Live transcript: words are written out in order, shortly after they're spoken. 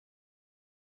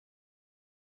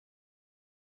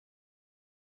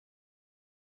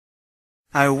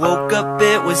I woke up,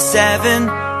 it was 7,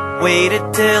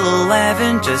 waited till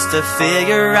 11 just to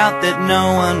figure out that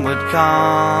no one would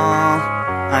call.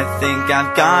 I think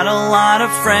I've got a lot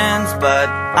of friends, but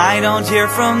I don't hear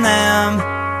from them.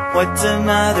 What's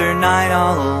another night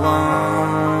all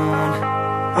alone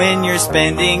when you're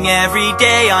spending every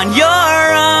day on your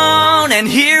own? And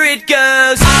here it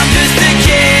goes. I'm just a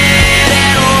kid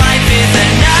and life is a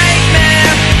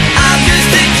nightmare. I'm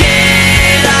just a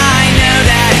kid, I know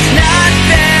that's not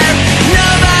fair.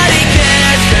 Nobody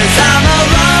cares 'cause I'm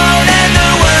alone and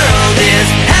the world is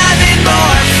having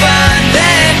more fun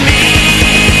than me.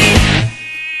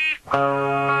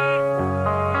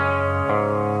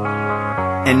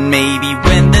 And maybe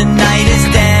when the night is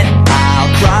dead,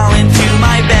 I'll crawl into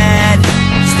my bed,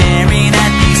 staring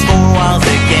at these four walls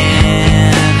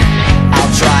again.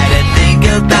 I'll try to think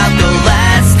about the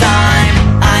last time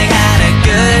I had a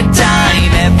good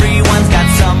time. Everyone's got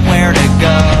somewhere to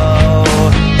go,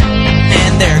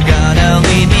 and they're gonna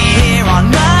leave me here on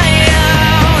my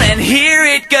own. And here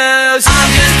it goes.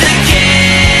 I'm just a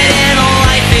kid and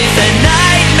life is a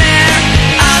nightmare.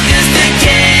 I'm just a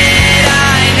kid,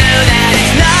 I know that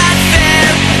it's not fair.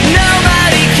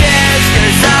 Nobody cares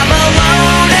 'cause I'm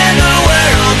alone and the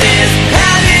world is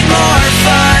having more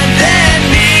fun than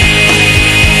me.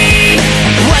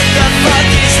 What the fuck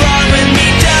is wrong with me?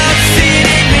 Don't fit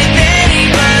in with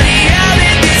anybody. How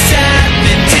did this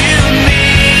happen to me?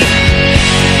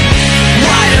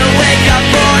 Wide awake, I'm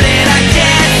bored and I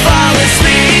can't fall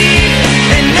asleep.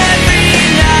 And every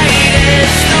night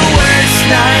is the worst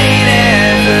night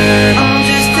ever. I'm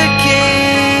just a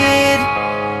kid.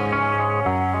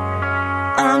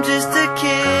 I'm just a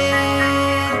kid.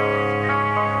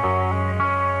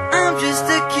 I'm just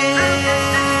a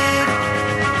kid.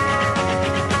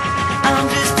 I'm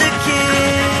just a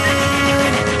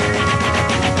kid.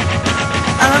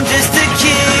 I'm just a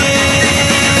kid.